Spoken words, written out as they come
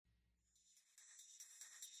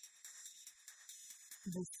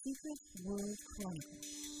The Secret World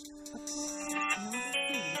Chronicles, a podcast novel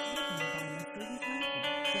series written by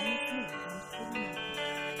Cody, Dennis Lee, and Cody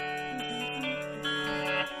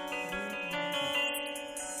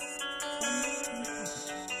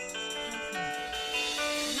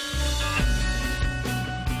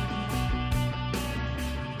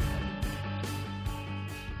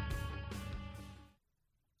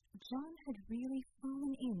John had really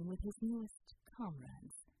fallen in with his newest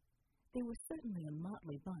comrades. They were certainly a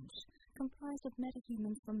motley bunch, comprised of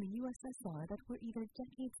metahumans from the USSR that were either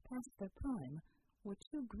decades past their prime or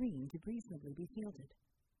too green to reasonably be fielded.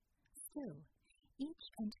 Still, each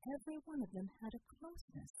and every one of them had a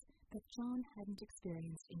closeness that John hadn't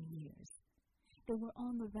experienced in years. They were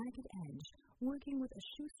on the ragged edge, working with a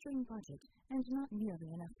shoestring budget and not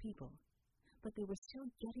nearly enough people. But they were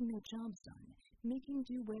still getting their jobs done, making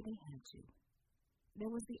do where they had to. There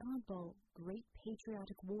was the oddball, great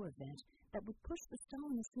patriotic war vet that would push the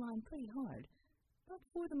Stalinist line pretty hard, but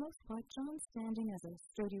for the most part, John standing as a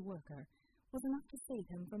sturdy worker was enough to save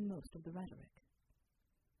him from most of the rhetoric.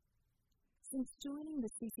 Since joining the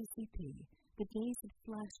CCCP, the days had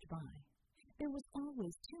flashed by. There was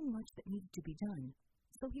always too much that needed to be done,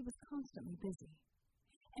 so he was constantly busy.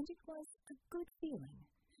 And it was a good feeling,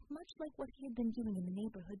 much like what he had been doing in the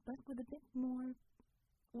neighborhood, but with a bit more,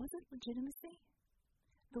 was it legitimacy?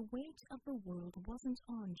 The weight of the world wasn't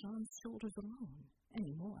on John's shoulders alone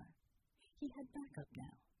anymore. He had backup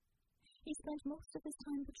now. He spent most of his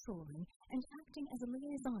time patrolling and acting as a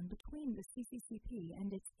liaison between the CCCP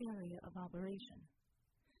and its area of operation.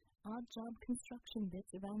 Odd-job construction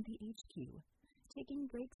bits around the HQ, taking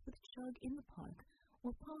breaks with Chug in the park,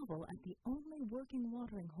 or Pavel at the only working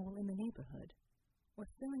watering hole in the neighborhood, or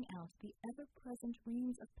filling out the ever-present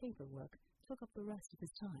reams of paperwork took up the rest of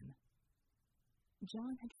his time.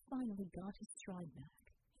 John had finally got his stride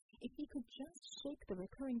back. If he could just shake the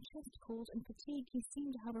recurring chest cold and fatigue he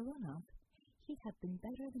seemed to have a run of, he'd have been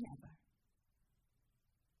better than ever.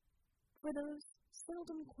 For those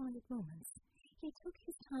seldom quiet moments, he took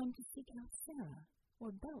his time to seek out Sarah,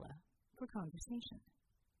 or Bella, for conversation.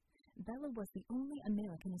 Bella was the only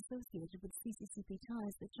American associated with CCCP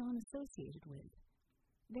ties that John associated with.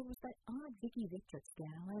 There was that odd Vicky Victrix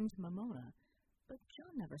gal and Mamona, but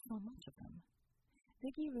John never saw much of them.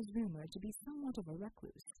 Vicky was rumored to be somewhat of a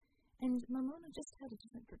recluse, and Mamona just had a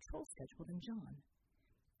different patrol schedule than John.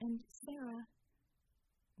 And Sarah,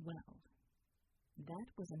 well, that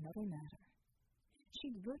was another matter.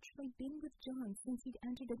 She'd virtually been with John since he'd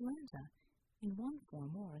entered Atlanta, in one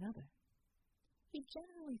form or another. He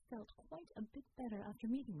generally felt quite a bit better after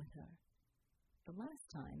meeting with her. The last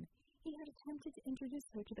time, he had attempted to introduce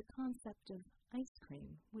her to the concept of ice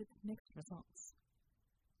cream with mixed results.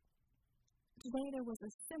 Today there was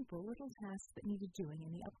a simple little task that needed doing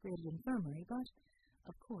in the upgraded infirmary, but,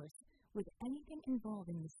 of course, with anything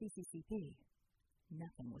involving the CCCP,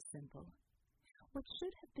 nothing was simple. What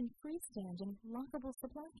should have been freestanding, lockable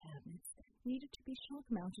supply cabinets needed to be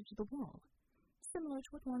shock-mounted to the wall, similar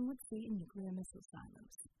to what one would see in nuclear missile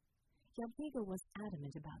silos. Jadwiga was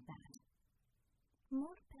adamant about that.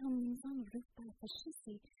 More poundings on the roof by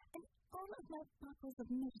Fascisi, and all of my bottles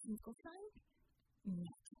of medicines go flying?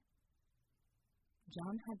 Нет.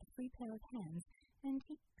 John had the free pair of hands, and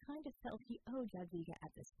he kind of felt he owed Jadwiga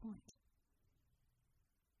at this point.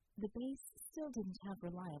 The base still didn't have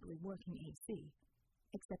reliably working AC,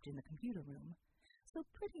 except in the computer room, so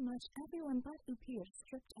pretty much everyone but Upir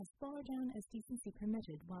stripped as far down as decency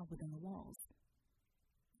permitted while within the walls.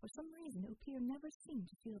 For some reason, Upir never seemed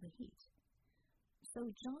to feel the heat. So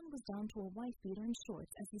John was down to a white beater and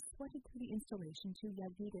shorts as he sweated through the installation to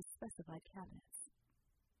Jadwiga's specified cabinets.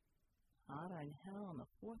 Hotter than hell on the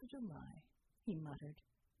 4th of July, he muttered.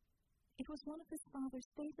 It was one of his father's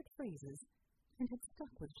favorite phrases, and had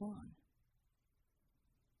stuck with John.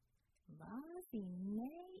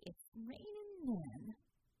 May, it's raining then,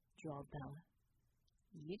 drawled Bella.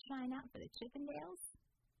 You trying out for the Chippendales?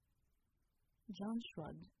 John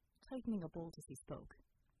shrugged, tightening a bolt as he spoke.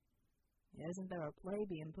 Isn't there a play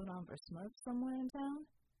being put on for Smurfs somewhere in town?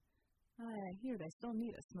 I hear they still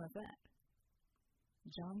need a Smurfette.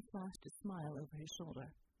 John flashed a smile over his shoulder.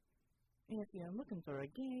 If you're looking for a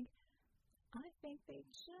gig, I think they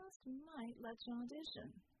just might let you audition.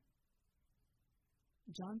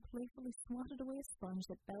 John playfully swatted away a sponge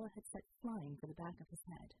that Bella had set flying for the back of his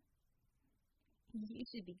head. You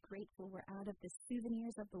should be grateful we're out of the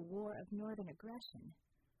souvenirs of the War of Northern Aggression,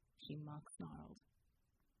 she mock-snarled.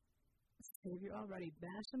 Have you already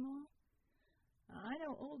bashed them all? I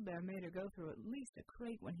know Old Bear made her go through at least a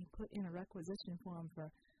crate when he put in a requisition form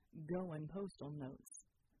for going postal notes.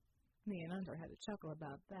 Me and Hunter had a chuckle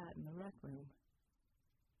about that in the rec room.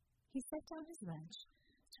 He set down his wrench,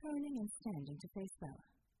 turning and standing to face Bella.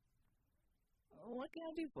 What can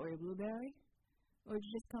I do for you, Blueberry? Or did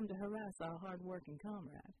you just come to harass our hard-working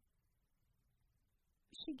comrade?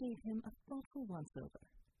 She gave him a thoughtful once-over.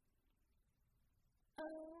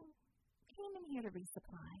 Came in here to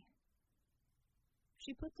resupply.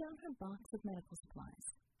 She put down her box of medical supplies.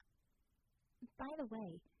 By the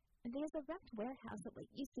way, there's a wrecked warehouse at what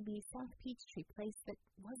used to be South Peachtree Place that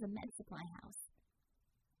was a med supply house.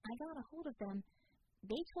 I got a hold of them.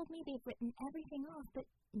 They told me they've written everything off, but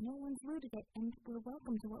no one's looted it, and we're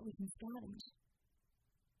welcome to what we can scavenge.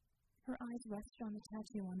 Her eyes rested on the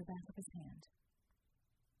tattoo on the back of his hand.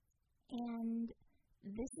 And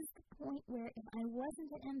this is the point where if I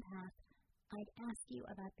wasn't an empath, I'd ask you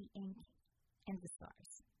about the ink and the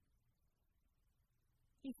scars.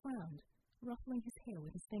 He frowned, ruffling his hair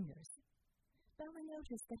with his fingers. Bella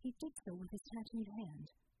noticed that he did so with his tattooed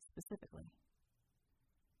hand, specifically.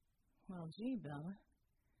 Well, gee, Bella.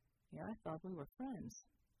 Yeah, I thought we were friends.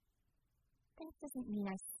 That doesn't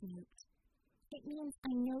mean I snooped. It means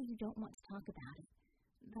I know you don't want to talk about it,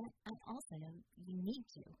 but I also know you need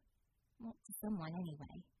to. Well, to someone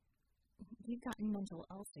anyway. You've gotten mental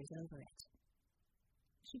ulcers over it.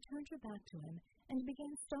 She turned her back to him and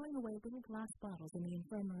began stowing away little glass bottles in the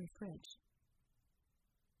infirmary fridge.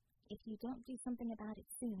 If you don't do something about it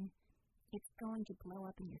soon, it's going to blow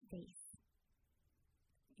up in your face.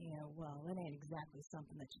 Yeah, well, it ain't exactly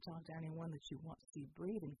something that you talk to anyone that you want to see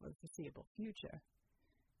breathing for the foreseeable future.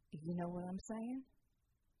 You know what I'm saying?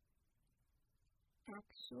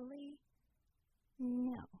 Actually,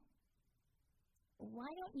 no. Why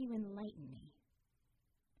don't you enlighten me?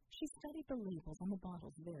 She studied the labels on the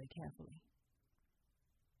bottles very carefully.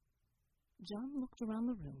 John looked around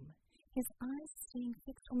the room, his eyes staying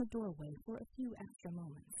fixed on the doorway for a few extra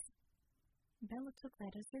moments. Bella took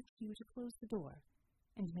that as her cue to close the door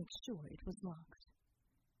and make sure it was locked.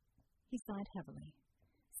 He sighed heavily,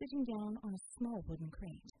 sitting down on a small wooden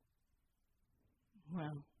crate.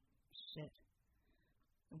 Well, shit.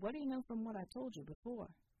 What do you know from what I told you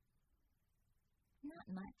before? Not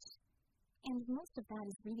much. And most of that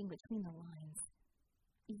is reading between the lines.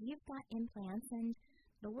 You've got implants, and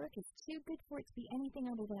the work is too good for it to be anything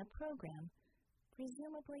other than a program.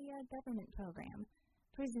 Presumably a government program.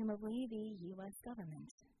 Presumably the U.S.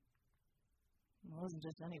 government. It wasn't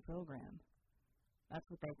just any program. That's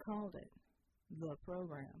what they called it. The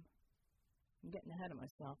program. I'm getting ahead of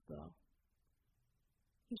myself, though.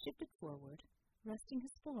 He shifted forward, resting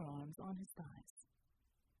his forearms on his thighs.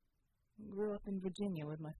 Grew up in Virginia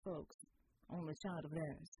with my folks, only child of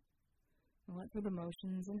theirs. I went through the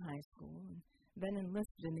motions in high school, and then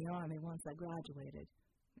enlisted in the Army once I graduated.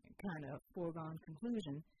 Kind of a foregone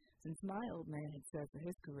conclusion, since my old man had served for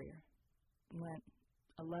his career. Went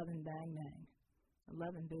 11 bang bang,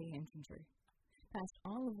 11B infantry. Passed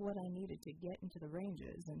all of what I needed to get into the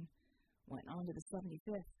Rangers, and went on to the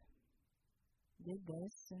 75th. Did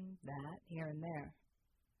this and that, here and there.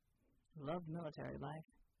 Loved military life.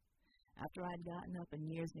 After I'd gotten up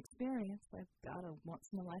in years and experience, I got a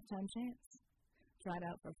once-in-a-lifetime chance. Tried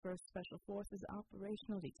out for 1st Special Forces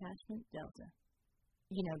Operational Detachment Delta.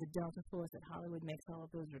 You know, the Delta Force that Hollywood makes all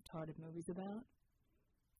of those retarded movies about?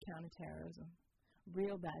 Counterterrorism.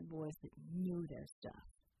 Real bad boys that knew their stuff.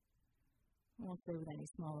 I won't say with any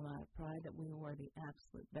small amount of pride that we were the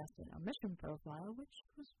absolute best in our mission profile, which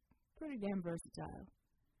was pretty damn versatile.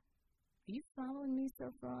 Are you following me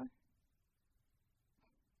so far?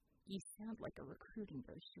 You sound like a recruiting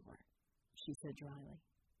brochure, she said dryly.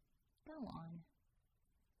 Go on.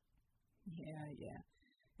 Yeah.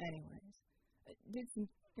 Anyways, I did some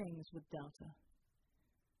things with Delta.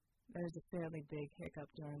 There was a fairly big hiccup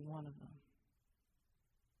during one of them.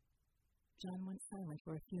 John went silent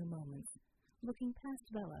for a few moments, looking past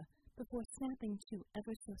Bella before snapping to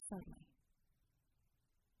ever so subtly.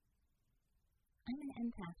 I'm an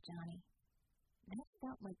empath, Johnny. That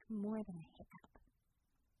felt like more than a hiccup.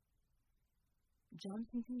 John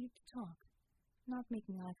continued to talk, not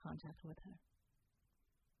making eye contact with her.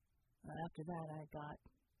 After that, I got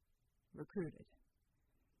recruited.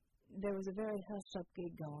 There was a very hushed-up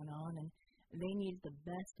gig going on, and they needed the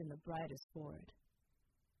best and the brightest for it.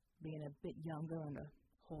 Being a bit younger and a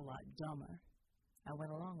whole lot dumber, I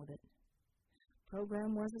went along with it.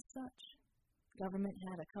 Program was as such. Government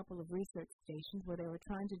had a couple of research stations where they were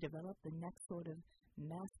trying to develop the next sort of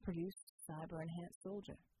mass-produced cyber-enhanced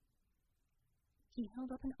soldier. He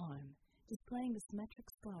held up an arm, displaying the symmetric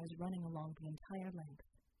scars running along the entire length.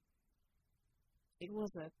 It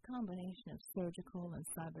was a combination of surgical and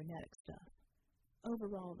cybernetic stuff.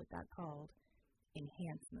 Overall, it got called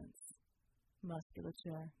enhancements.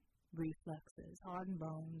 Musculature, reflexes, hardened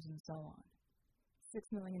bones, and so on.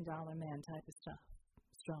 $6 million man type of stuff.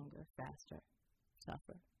 Stronger, faster,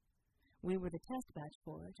 tougher. We were the test batch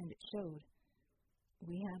for it, and it showed.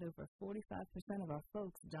 We had over 45% of our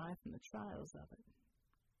folks die from the trials of it.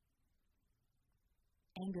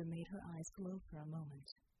 Anger made her eyes glow for a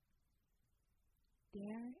moment.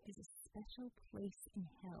 There is a special place in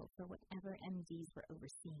hell for whatever MDs were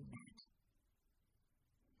overseeing that.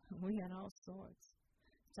 We had all sorts.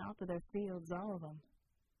 Top of their fields, all of them.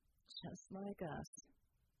 Just like us.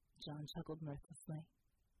 John chuckled mirthlessly.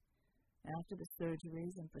 After the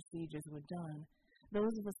surgeries and procedures were done,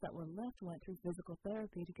 those of us that were left went through physical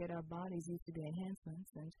therapy to get our bodies used to the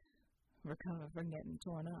enhancements and recover from getting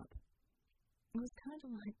torn up. It was kind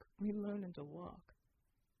of like relearning to walk.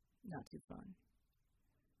 Not too fun.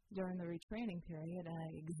 During the retraining period,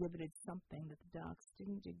 I exhibited something that the docs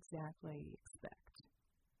didn't exactly expect.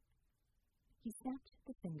 He snapped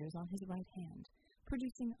the fingers on his right hand,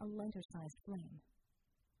 producing a lighter-sized flame.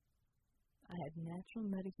 I had natural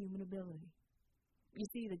metahuman ability. You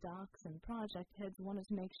see, the docs and project heads wanted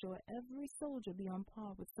to make sure every soldier be on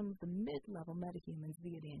par with some of the mid-level metahumans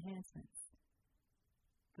via the enhancements.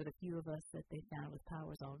 For the few of us that they found with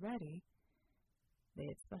powers already, they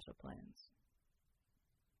had special plans.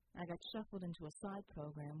 I got shuffled into a side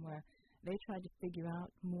program where they tried to figure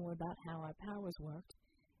out more about how our powers worked,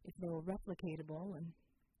 if they were replicatable, and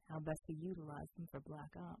how best to utilize them for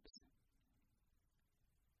black ops.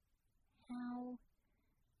 How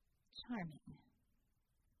charming.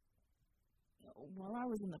 While I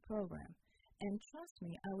was in the program, and trust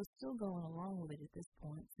me, I was still going along with it at this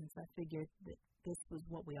point since I figured that this was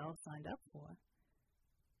what we all signed up for,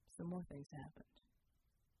 some more things happened.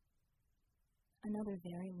 Another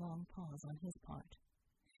very long pause on his part.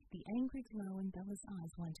 The angry glow in Bella's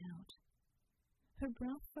eyes went out. Her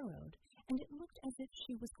brow furrowed, and it looked as if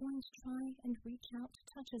she was going to try and reach out to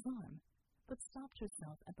touch his arm, but stopped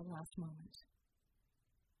herself at the last moment.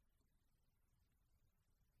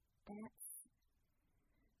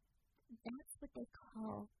 That's what they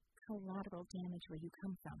call collateral damage where you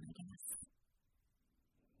come from, I guess.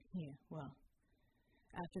 Yeah, well,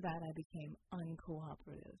 after that I became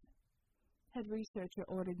uncooperative. Head researcher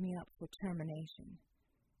ordered me up for termination,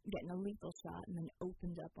 getting a lethal shot and then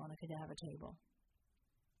opened up on a cadaver table.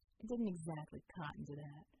 I didn't exactly cotton to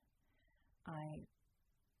that. I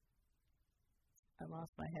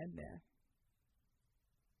lost my head there.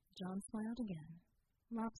 John smiled again,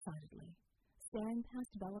 lopsidedly, staring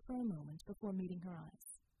past Bella for a moment before meeting her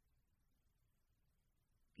eyes.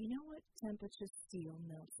 You know what temperature steel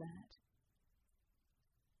melts at?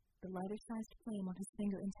 The lighter-sized flame on his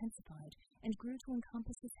finger intensified and grew to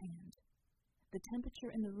encompass his hand. The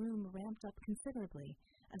temperature in the room ramped up considerably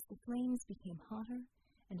as the flames became hotter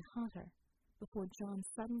and hotter before John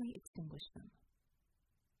suddenly extinguished them.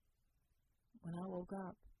 When I woke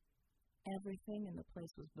up, everything in the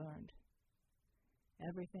place was burned.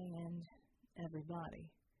 Everything and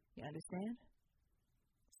everybody. You understand?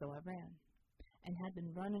 So I ran, and had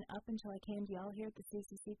been running up until I came to y'all here at the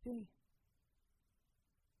CCCP.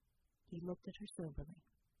 He looked at her soberly.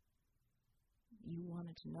 You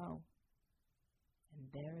wanted to know,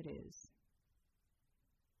 and there it is.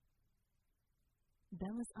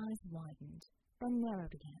 Bella's eyes widened, then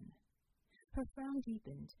narrowed again. Her frown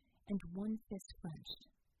deepened, and one fist clenched.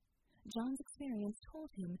 John's experience told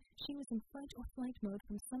him she was in fight or flight mode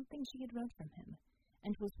from something she had read from him,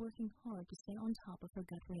 and was working hard to stay on top of her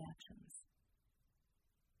gut reactions.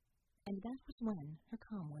 And that was when her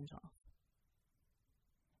comm went off.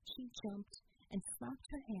 She jumped and slapped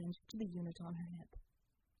her hand to the unit on her hip.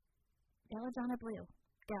 Belladonna Blue,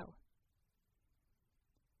 go.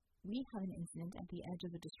 We have an incident at the edge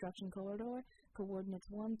of the destruction corridor, coordinates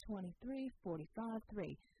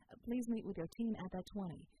 123-45-3. Please meet with your team at that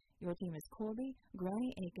 20. Your team is Corby,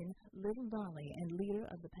 Granny Aiken, Little Dolly, and leader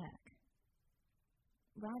of the pack.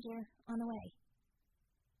 Roger, on the way.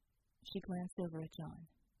 She glanced over at John.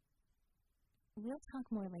 We'll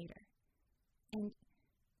talk more later. And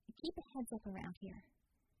keep a heads up around here.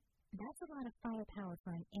 That's a lot of firepower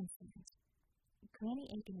for an incident. Granny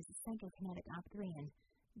Aiken is a psychokinetic Op-3, and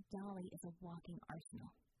Dolly is a walking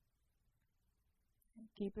arsenal.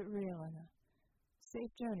 Keep it real and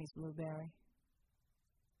safe journeys, Blueberry.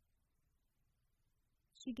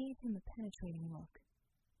 She gave him a penetrating look.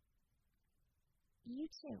 You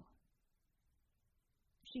too.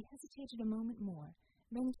 She hesitated a moment more,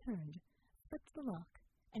 then turned, flipped the lock,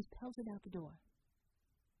 and pelted out the door.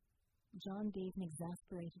 John gave an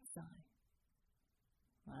exasperated sigh.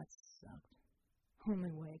 That sucked.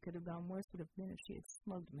 Only way it could have gone worse would have been if she had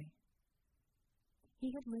slugged me.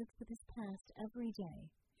 He had lived with his past every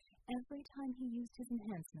day, every time he used his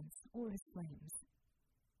enhancements or his flames.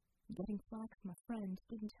 Getting flack from a friend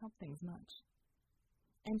didn't help things much.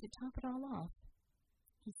 And to top it all off,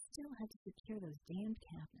 he still had to secure those damned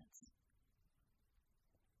cabinets.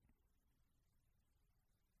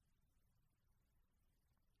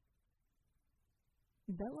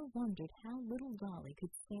 Bella wondered how little Dolly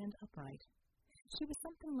could stand upright. She was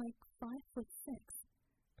something like 5'6",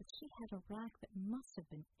 but she had a rack that must have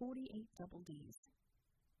been 48 double Ds.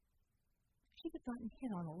 She'd have gotten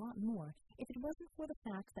hit on a lot more if it wasn't for the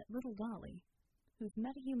fact that little Dolly, whose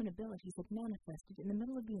metahuman abilities had manifested in the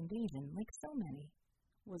middle of the invasion like so many,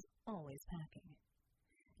 was always packing.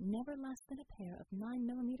 Never less than a pair of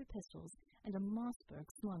 9mm pistols and a Mossberg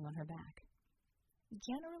slung on her back.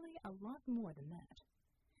 Generally a lot more than that.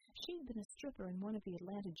 She'd been a stripper in one of the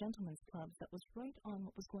Atlanta gentlemen's clubs that was right on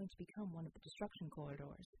what was going to become one of the destruction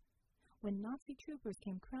corridors. When Nazi troopers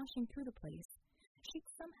came crashing through the place, she'd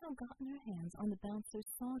somehow gotten her hands on the bouncer's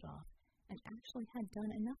sawed-off and actually had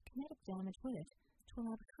done enough kinetic damage with it to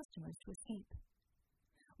allow the customers to escape.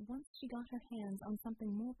 Once she got her hands on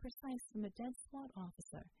something more precise from a dead SWAT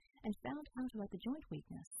officer and found how to let the joint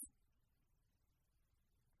weakness,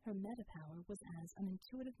 her meta-power was as an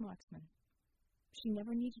intuitive marksman. She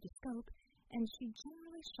never needed a scope, and she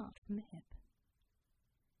generally shot from the hip.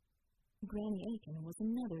 Granny Aiken was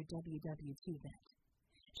another WW2 vet.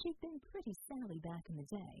 She'd been pretty savvy back in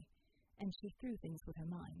the day, and she threw things with her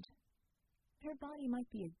mind. Her body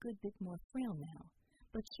might be a good bit more frail now,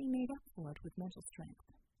 but she made up for it with mental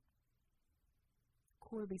strength.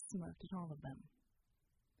 Corby smirked at all of them.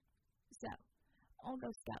 So, I'll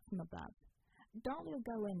go scout from above. Dolly will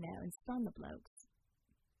go in there and stun the blokes.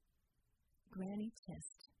 Granny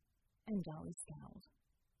hissed, and Dolly scowled.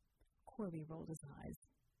 Corby rolled his eyes.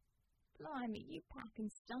 Blimey, you packing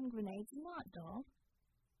stun grenades not, doll?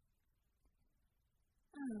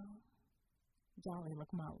 Oh. Dolly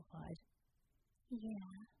looked mollified.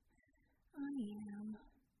 Yeah, I am.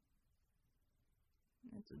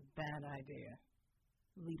 That's a bad idea,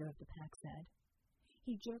 the leader of the pack said.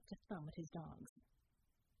 He jerked a thumb at his dogs.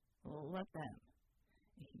 Well, let them.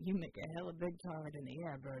 You make a hella big target in the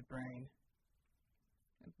air, bird brain.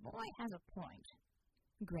 The boy has a point,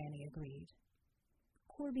 Granny agreed.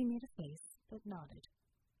 Corby made a face, but nodded.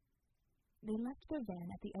 They left their van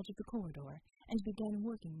at the edge of the corridor and began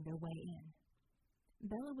working their way in.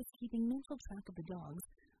 Bella was keeping mental track of the dogs,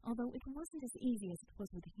 although it wasn't as easy as it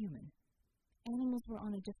was with a human. Animals were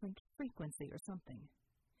on a different frequency or something.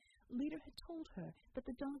 Leader had told her that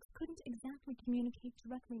the dogs couldn't exactly communicate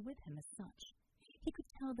directly with him as such. He could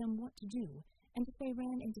tell them what to do, and if they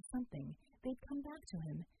ran into something, they'd come back to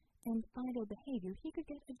him, and by their behavior he could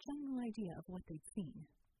get a general idea of what they'd seen.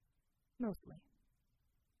 Mostly.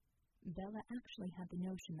 Bella actually had the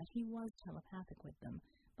notion that he was telepathic with them,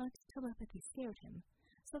 but telepathy scared him,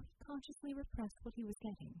 so he consciously repressed what he was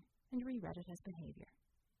getting and reread it as behavior.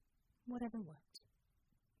 Whatever worked.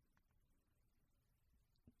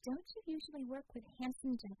 Don't you usually work with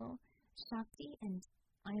Handsome Devil, Shakti, and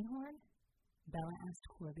Einhorn? Bella asked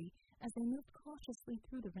Corby as they moved cautiously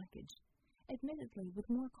through the wreckage, admittedly with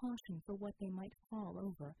more caution for what they might fall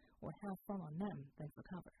over or how fell on them than for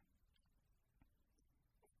cover.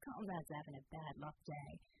 Comrade's having a bad luck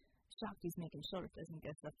day. Shakti's making sure it doesn't go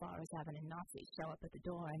so far as having a Nazi show up at the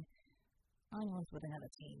door, and Einhorn's with another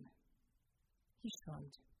team. He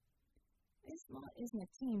shrugged. This lot isn't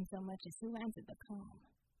a team so much as who answered the call.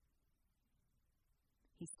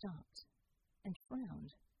 He stopped and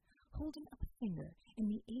frowned, holding up a finger in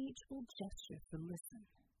the age-old gesture for listen.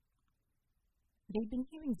 They'd been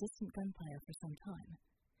hearing distant gunfire for some time.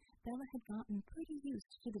 Bella had gotten pretty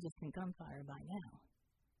used to the distant gunfire by now.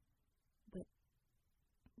 But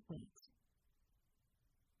wait.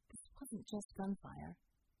 This wasn't just gunfire.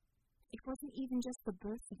 It wasn't even just the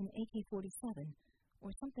burst of an AK-47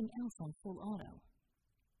 or something else on full auto.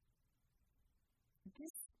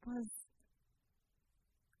 This was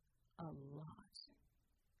a lot.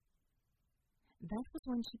 That was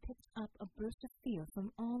when she picked up a burst of fear from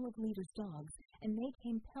all of Leader's dogs, and they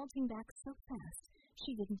came pelting back so fast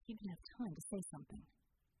she didn't even have time to say something.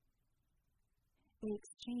 They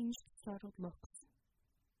exchanged startled looks.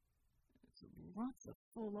 Lots of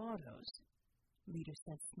full autos, Leader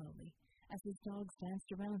said slowly, as his dogs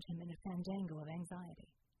danced around him in a fandango of anxiety.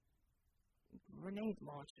 Grenade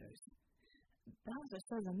launchers. Bowser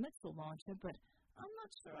says a missile launcher, but I'm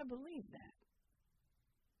not sure I believe that.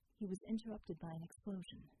 He was interrupted by an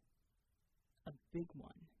explosion. A big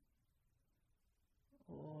one.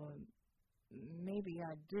 Or maybe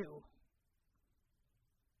I do.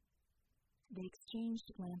 They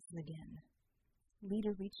exchanged glances again.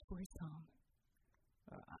 Leader reached for his comm.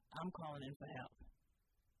 I'm calling in for help.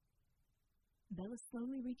 Bella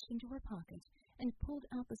slowly reached into her pocket and pulled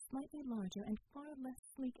out the slightly larger and far less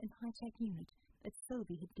sleek and high-tech unit that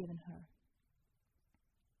Sylvie had given her.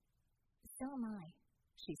 So am I,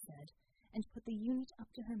 she said, and put the unit up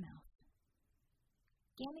to her mouth.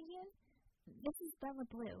 Gamian, this is Bella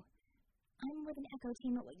Blue. I'm with an echo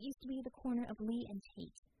team at what used to be the corner of Lee and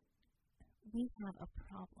Tate. We have a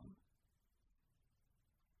problem.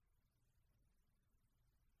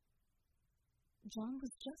 John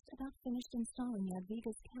was just about finished installing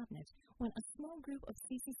Jadwiga's cabinet when a small group of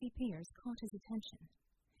CCCPers caught his attention.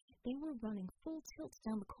 They were running full tilt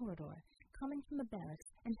down the corridor, coming from the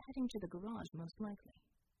barracks and heading to the garage most likely.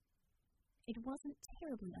 It wasn't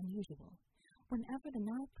terribly unusual. Whenever the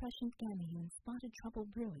now prescient Gamian spotted trouble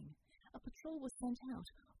brewing, a patrol was sent out,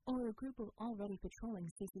 or a group of already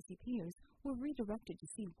patrolling CCCPers were redirected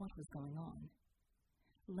to see what was going on.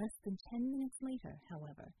 Less than 10 minutes later,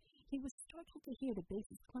 however, he was startled to hear the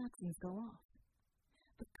base's klaxons go off.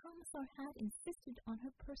 The commissar had insisted on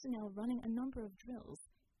her personnel running a number of drills,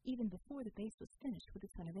 even before the base was finished with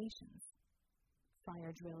its renovations.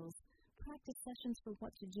 Fire drills, practice sessions for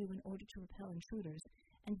what to do in order to repel intruders,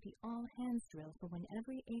 and the all-hands drill for when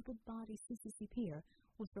every able-bodied CCCPer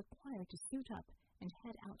was required to suit up and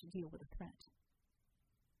head out to deal with a threat.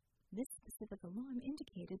 This specific alarm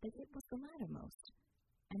indicated that it was the lattermost,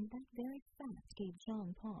 and that very fact gave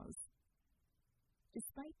John pause.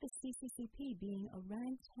 Despite the CCCP being a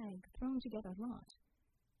ragtag, thrown-together lot,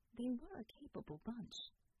 they were a capable bunch.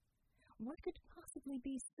 What could possibly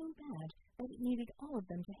be so bad that it needed all of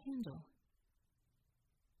them to handle?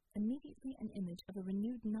 Immediately an image of a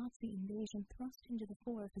renewed Nazi invasion thrust into the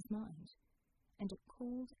fore of his mind, and a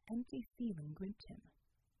cold, empty feeling gripped him.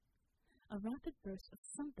 A rapid burst of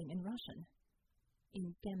something in Russian,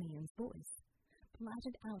 in Gamian's voice,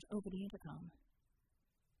 blatted out over the intercom.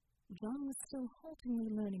 John was still haltingly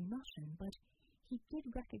learning Russian, but he did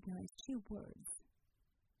recognize two words: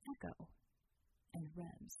 echo and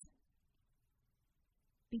revs.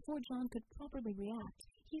 Before John could properly react,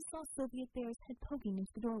 he saw Soviet Bear's head poking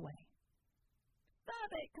into the doorway.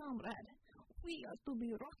 "Stay, comrade! We are to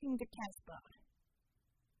be rocking the Casbah!"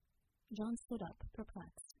 John stood up,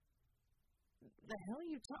 perplexed. The hell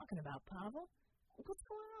are you talking about, Pavel? What's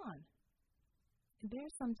going on? Bear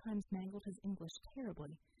sometimes mangled his English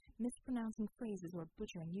terribly, mispronouncing phrases or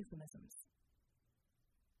butchering euphemisms.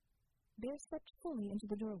 Bear stepped fully into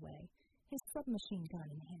the doorway, his submachine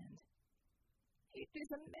gun in hand. "It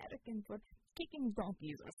is American for kicking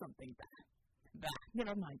donkeys or something. Bah,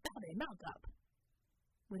 never mind. Daddy, mount up."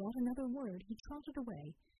 Without another word, he trotted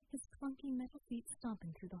away, his clunky metal feet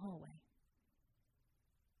stomping through the hallway.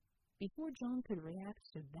 Before John could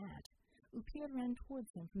react to that, Upir ran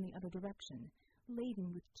towards him from the other direction,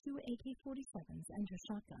 laden with 2 AK-47s and her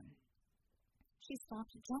shotgun. She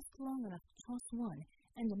stopped just long enough to toss one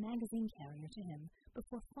and a magazine carrier to him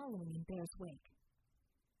before following in Bear's wake.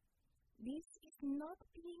 "This is not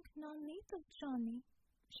being non-lethal, Johnny,"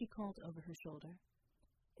 she called over her shoulder.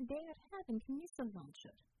 "They are having missile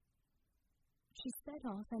launcher." She sped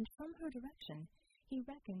off, and from her direction, he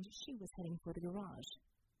reckoned she was heading for the garage.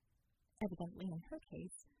 Evidently, in her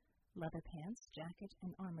case, leather pants, jacket,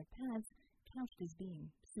 and armored pads counted as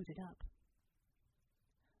being suited up.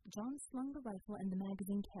 John slung the rifle and the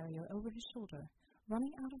magazine carrier over his shoulder,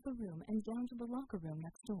 running out of the room and down to the locker room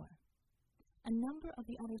next door. A number of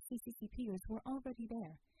the other CCCPers were already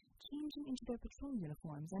there, changing into their patrol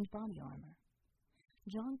uniforms and body armor.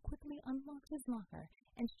 John quickly unlocked his locker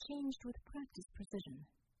and changed with practiced precision.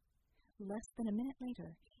 Less than a minute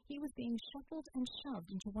later, he was being shuffled and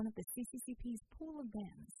shoved into one of the CCCP's pool of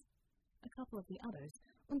vans. A couple of the others,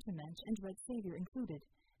 Untermensch and Red Savior included,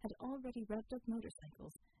 had already revved up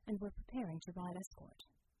motorcycles and were preparing to ride escort.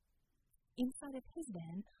 Inside of his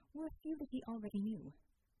van were a few that he already knew: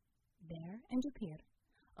 Bear and Upir,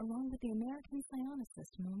 along with the American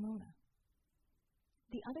psionicist Momona.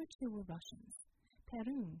 The other two were Russians: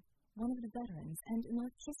 Perun, one of the veterans and an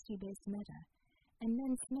electricity-based meta, and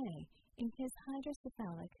then Snay in his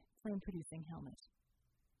hydrocephalic, flame-producing helmet.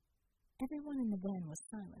 Everyone in the van was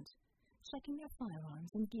silent, checking their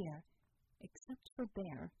firearms and gear, except for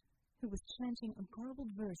Bear, who was chanting a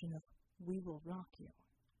garbled version of "We Will Rock You."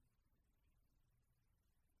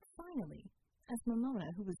 Finally, as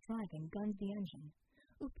Momona, who was driving, gunned the engine,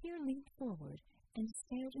 Upir leaned forward and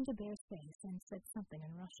stared into Bear's face and said something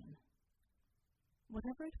in Russian.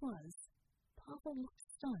 Whatever it was, Pavel looked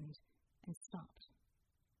stunned and stopped.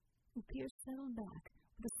 Upir settled back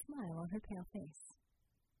with a smile on her pale face.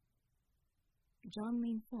 John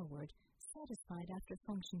leaned forward, satisfied after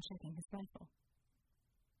function checking his rifle.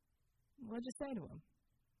 "What'd you say to him?"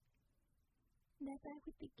 that I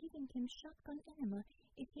would be giving him shotgun enema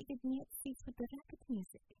if he did not cease with the racket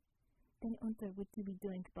music. Then Unter would be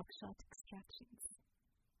doing buckshot extractions.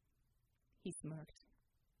 He smirked.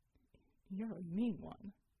 You're a mean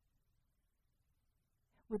one.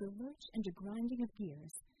 With a lurch and a grinding of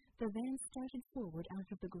gears, the van started forward out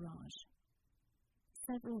of the garage.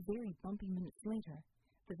 Several very bumpy minutes later,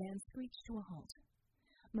 the van screeched to a halt.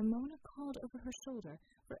 Mamona called over her shoulder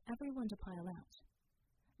for everyone to pile out.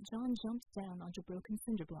 John jumped down onto broken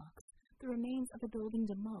cinder blocks, the remains of a building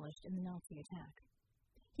demolished in the Nazi attack.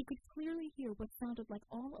 He could clearly hear what sounded like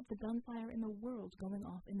all of the gunfire in the world going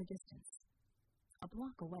off in the distance. A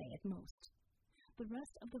block away at most. The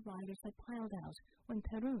rest of the riders had piled out when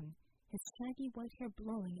Perun, his shaggy white hair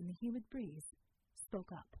blowing in the humid breeze, spoke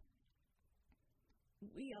up.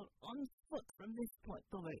 We are on foot from this point,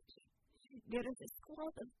 Doverty. There is a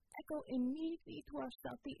squad of Echo immediately to our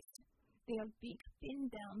southeast. They are being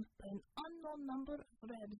pinned down by an unknown number of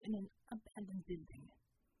Rebs in an abandoned building.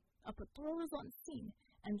 A patrol is on scene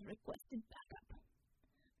and requested backup.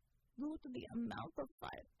 Due to the amount of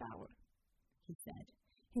firepower, he said,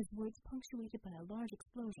 his words punctuated by a large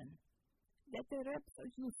explosion, that the Rebs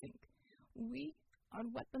are using, we are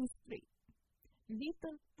weapons-free.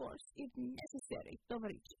 Lethal force if necessary,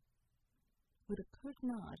 Doverty. With a curt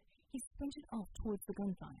nod, he sprinted off towards the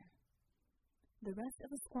gunfire. The rest of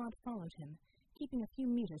the squad followed him, keeping a few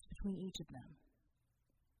meters between each of them.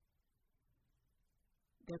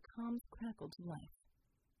 Their comms crackled to life.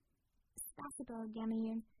 Spasibo,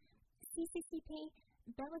 Gamian. CCCP,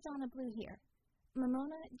 Belladonna Blue here.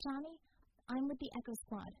 Mamona, Johnny, I'm with the Echo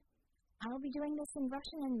Squad. I'll be doing this in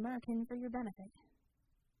Russian and American for your benefit.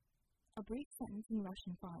 A brief sentence in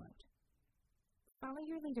Russian followed. Follow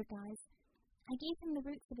your leader, guys. I gave him the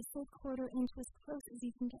route for the safe corridor into as close as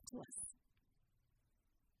you can get to us.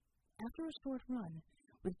 After a short run,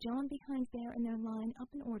 with John behind Bear in their line up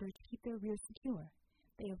in order to keep their rear secure,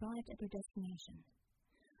 they arrived at their destination.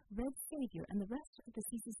 Red Savior and the rest of the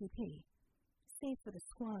CCCP, save for the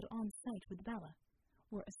squad on site with Bella,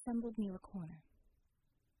 were assembled near a corner.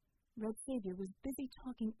 Red Savior was busy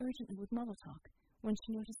talking urgently with Molotov when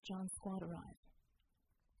she noticed John's squad arrive.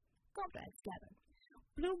 Comrades, gather.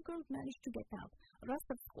 Blue Girl managed to get out. Rest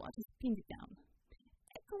of squad is pinned down.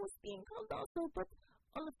 Echo was being called also, but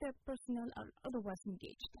all of their personnel are otherwise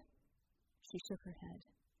engaged. She shook her head.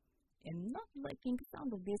 I'm not liking the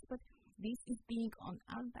sound of this, but this is being on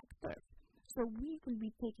our back turf. So we will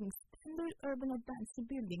be taking standard urban advance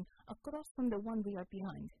building across from the one we are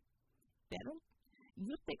behind. Baron,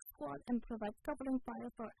 you take squad and provide covering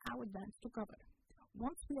fire for our advance to cover.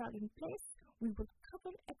 Once we are in place, we will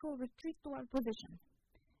cover Echo retreat to our position.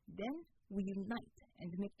 Then we unite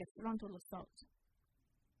and make the frontal assault.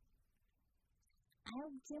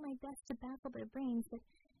 I'll do my best to baffle their brains, but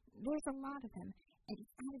there's a lot of them, and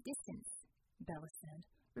it's at a distance, Bella said,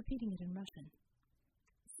 repeating it in Russian.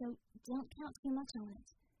 So don't count too much on it.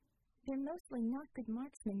 They're mostly not good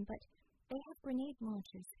marksmen, but they have grenade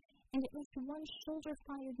launchers, and at least one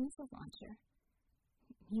shoulder-fired missile launcher.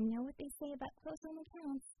 You know what they say about close only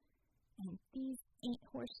counts, and these ain't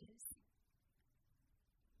horseshoes.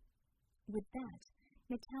 With that,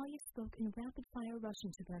 Natalia spoke in rapid-fire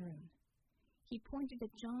Russian to Barun. He pointed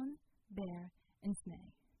at John, Bear, and Smay.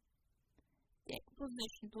 Take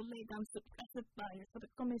position to lay down suppressive fire for the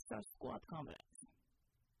Commissar squad, comrades.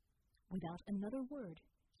 Without another word,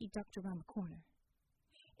 he ducked around the corner.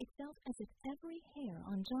 It felt as if every hair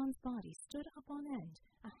on John's body stood up on end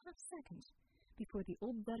a half-second before the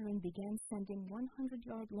old veteran began sending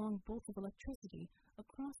 100-yard-long bolts of electricity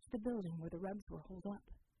across the building where the Rebs were holed up.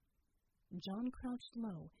 John crouched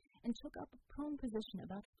low and took up a prone position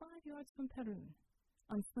about 5 yards from Perun.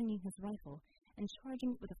 Unslinging his rifle and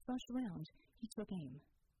charging with a flush round, he took aim.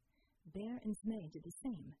 Bear and Smay did the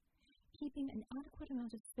same, keeping an adequate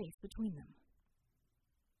amount of space between them.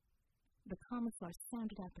 The commissar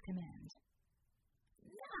sounded out the command.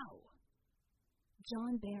 Now!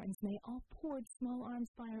 John, Bear, and Smay all poured small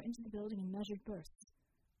arms fire into the building in measured bursts.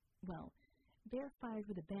 Well, Bear fired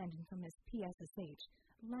with abandon from his PSSH,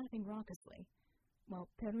 laughing raucously, while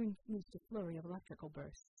Perun fused a flurry of electrical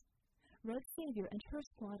bursts. Red Savior and her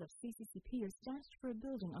squad of CCCPers dashed for a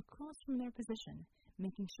building across from their position,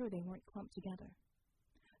 making sure they weren't clumped together.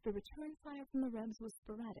 The return fire from the Rebs was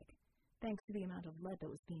sporadic, thanks to the amount of lead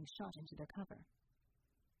that was being shot into their cover.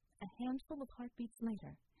 A handful of heartbeats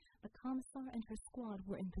later, the commissar and her squad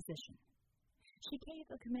were in position. She gave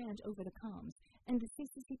a command over the comms, and the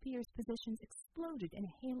CCCPers' positions exploded in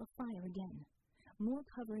a hail of fire again. More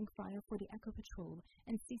covering fire for the Echo Patrol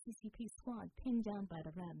and CCCP squad pinned down by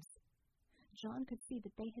the Rebs. John could see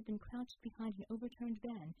that they had been crouched behind an overturned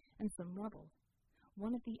van and some rubble,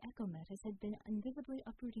 One of the Echo Metas had been invisibly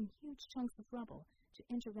uprooting huge chunks of rubble to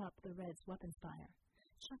interrupt the Reds' weapons fire,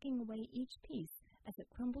 chucking away each piece as it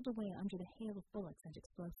crumbled away under the hail of bullets and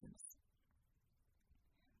explosives.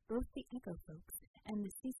 Both the Echo folks and the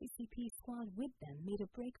CCCP squad with them made a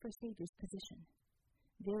break for Savior's position.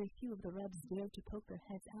 Very few of the Rebs dared to poke their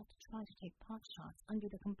heads out to try to take pot shots under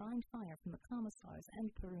the combined fire from the Commissars and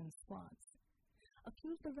Perun's squads. A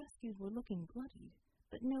few of the rescued were looking bloodied,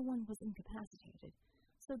 but no one was incapacitated,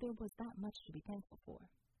 so there was that much to be thankful for.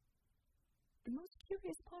 The most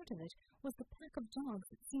curious part of it was the pack of dogs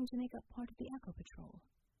that seemed to make up part of the Echo Patrol.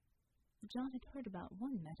 John had heard about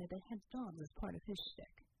one meta that had dogs as part of his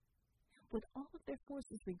shtick. With all of their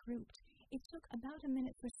forces regrouped, it took about a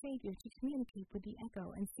minute for Savior to communicate with the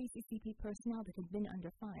Echo and CCCP personnel that had been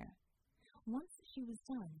under fire. Once she was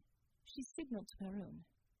done, she signaled to Perun.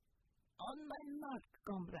 "On my mark,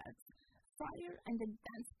 comrades. Fire and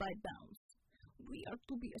advance by bounds. We are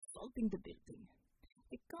to be assaulting the building.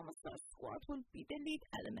 The Commissar squad will be the lead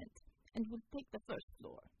element and will take the first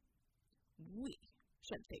floor. We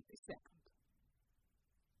shall take the second."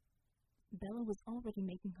 Bella was already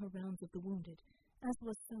making her rounds of the wounded, as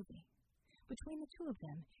was Cody. Between the two of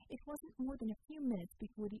them, it wasn't more than a few minutes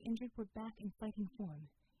before the injured were back in fighting form,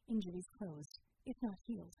 injuries closed, if not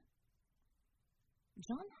healed.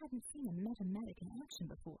 John hadn't seen a meta-medic in action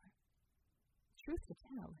before. Truth to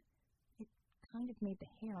tell, it kind of made the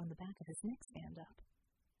hair on the back of his neck stand up.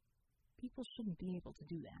 People shouldn't be able to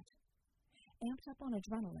do that. Amped up on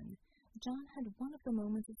adrenaline, John had one of the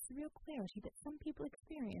moments of surreal clarity that some people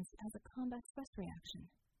experience as a combat stress reaction.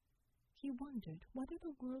 He wondered whether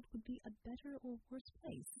the world would be a better or worse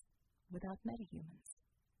place without metahumans.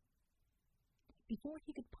 Before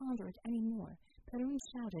he could ponder it any more, Perun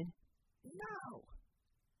shouted, "No!"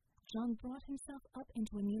 John brought himself up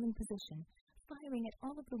into a kneeling position, firing at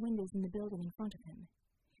all of the windows in the building in front of him.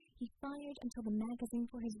 He fired until the magazine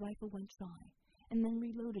for his rifle went dry, and then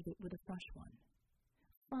reloaded it with a fresh one.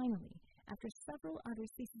 Finally, after several other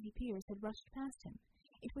CCCPers had rushed past him,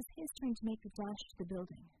 it was his turn to make the dash to the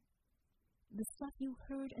building. The stuff you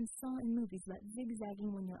heard and saw in movies about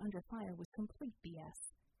zigzagging when you're under fire was complete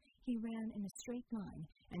BS. He ran in a straight line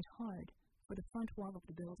and hard for the front wall of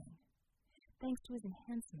the building. Thanks to his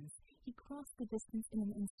enhancements, he crossed the distance in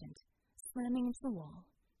an instant, slamming into the wall,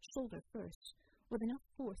 shoulder first, with enough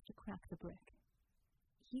force to crack the brick.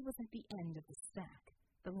 He was at the end of the stack,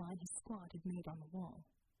 the line his squad had made on the wall.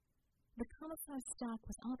 The Commissar's stack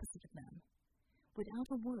was opposite of them.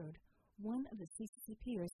 Without a word, one of the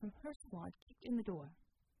CCCPers from her squad kicked in the door.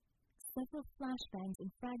 Several flashbangs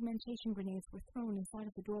and fragmentation grenades were thrown inside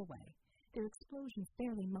of the doorway, their explosions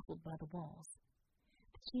barely muffled by the walls.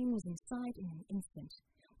 The team was inside in an instant,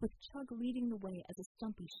 with Chug leading the way as a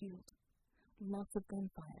stumpy shield. Lots of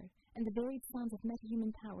gunfire, and the varied sounds of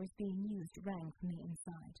metahuman powers being used rang from the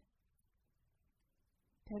inside.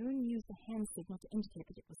 Perun used a hand signal to indicate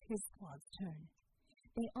that it was his squad's turn.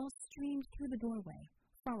 They all streamed through the doorway,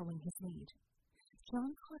 following his lead.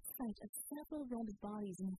 John caught sight of several Rebs'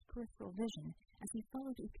 bodies in his peripheral vision as he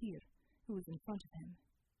followed Upir, who was in front of him.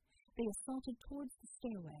 They assaulted towards the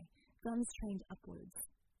stairway, guns trained upwards.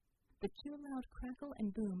 The too loud crackle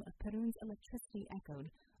and boom of Perun's electricity echoed,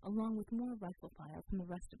 along with more rifle fire from the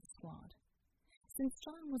rest of the squad. Since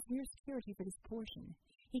John was rear security for this portion,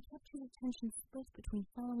 he kept his attention split between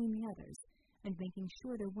following the others and making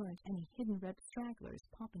sure there weren't any hidden Reb stragglers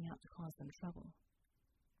popping out to cause them trouble.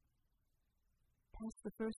 Past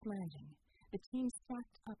the first landing, the team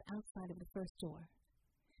stacked up outside of the first door.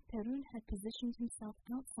 Perun had positioned himself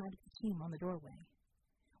outside of the team on the doorway.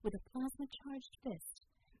 With a plasma-charged fist,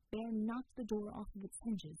 Bear knocked the door off of its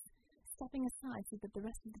hinges, stepping aside so that the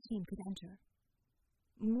rest of the team could enter.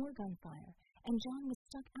 More gunfire, and John was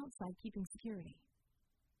stuck outside keeping security.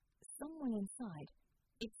 Someone inside,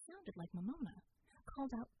 it sounded like Mamona,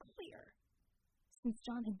 called out, "Clear!" Since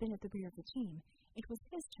John had been at the rear of the team, it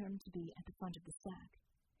was his turn to be at the front of the stack.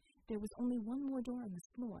 There was only one more door on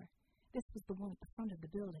this floor. This was the one at the front of the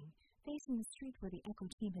building, facing the street where the Echo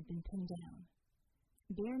team had been pinned down.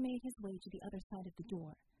 Bear made his way to the other side of the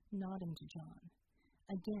door, nodding to John.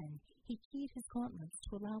 Again, he keyed his gauntlets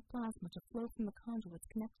to allow plasma to flow from the conduits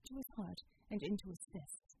connected to his heart and into his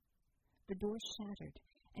fists. The door shattered,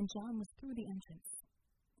 and John was through the entrance.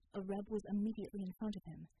 A Reb was immediately in front of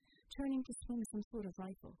him, turning to swing some sort of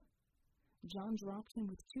rifle. John dropped him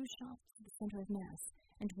with 2 shots to the center of mass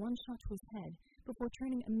and 1 shot to his head before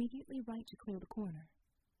turning immediately right to clear the corner.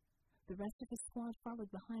 The rest of his squad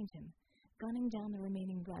followed behind him, gunning down the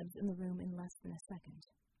remaining Rebs in the room in less than a second.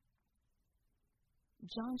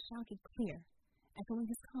 John shouted clear, echoing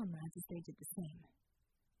his comrades as they did the same.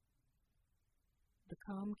 The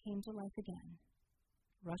calm came to life again.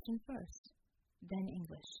 Russian first, then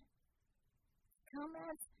English.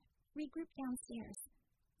 Comrades, regroup downstairs.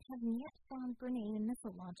 Haven't yet found grenade and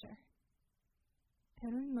missile launcher.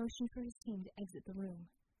 Perrin motioned for his team to exit the room.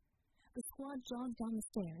 The squad jogged down the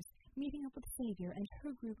stairs, meeting up with Savior and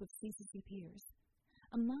her group of CCCPers.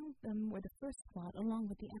 Among them were the first squad along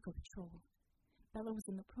with the Echo Patrol. Bella was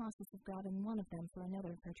in the process of grabbing one of them for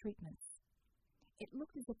another of her treatments. It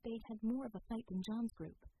looked as if they'd had more of a fight than John's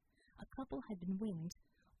group. A couple had been winged.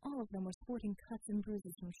 All of them were sporting cuts and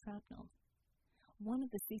bruises from shrapnel. One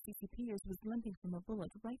of the CCCPers was limping from a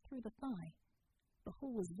bullet right through the thigh. The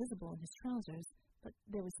hole was visible in his trousers, but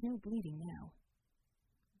there was no bleeding now.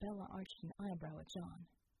 Bella arched an eyebrow at John.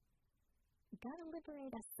 Gotta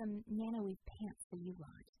liberate us some nano-weave pants for you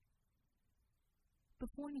lot.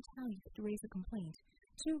 Before Natalia could raise a complaint,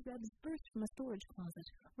 two rebs burst from a storage closet,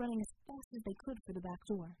 running as fast as they could for the back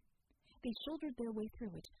door. They shouldered their way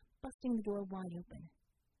through it, busting the door wide open.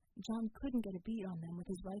 John couldn't get a bead on them with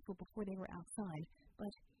his rifle before they were outside,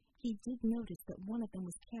 but he did notice that one of them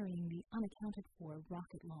was carrying the unaccounted-for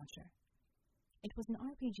rocket launcher. It was an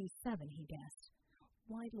RPG-7, he guessed,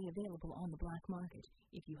 widely available on the black market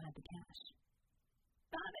if you had the cash.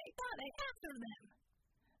 Got it, after them!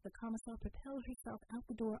 The commissar propelled herself out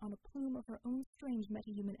the door on a plume of her own strange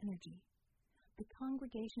metahuman energy. The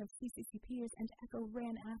congregation of CCCPers and Echo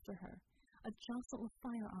ran after her, a jostle of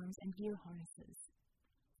firearms and gear harnesses.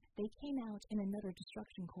 They came out in another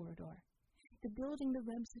destruction corridor. The building the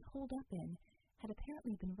rebs had holed up in had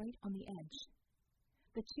apparently been right on the edge.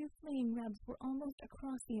 The two fleeing rebs were almost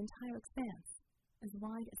across the entire expanse, as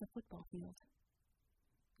wide as a football field.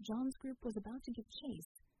 John's group was about to give chase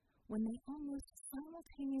when they almost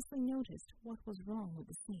simultaneously noticed what was wrong with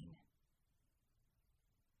the scene.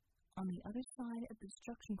 On the other side of the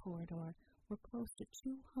destruction corridor were close to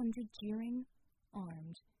 200 jeering,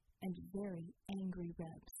 armed, and very angry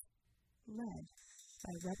rebs, led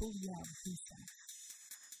by Rebel Yell himself.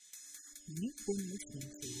 You've been listening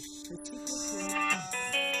to The Secret World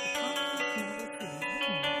Podcast.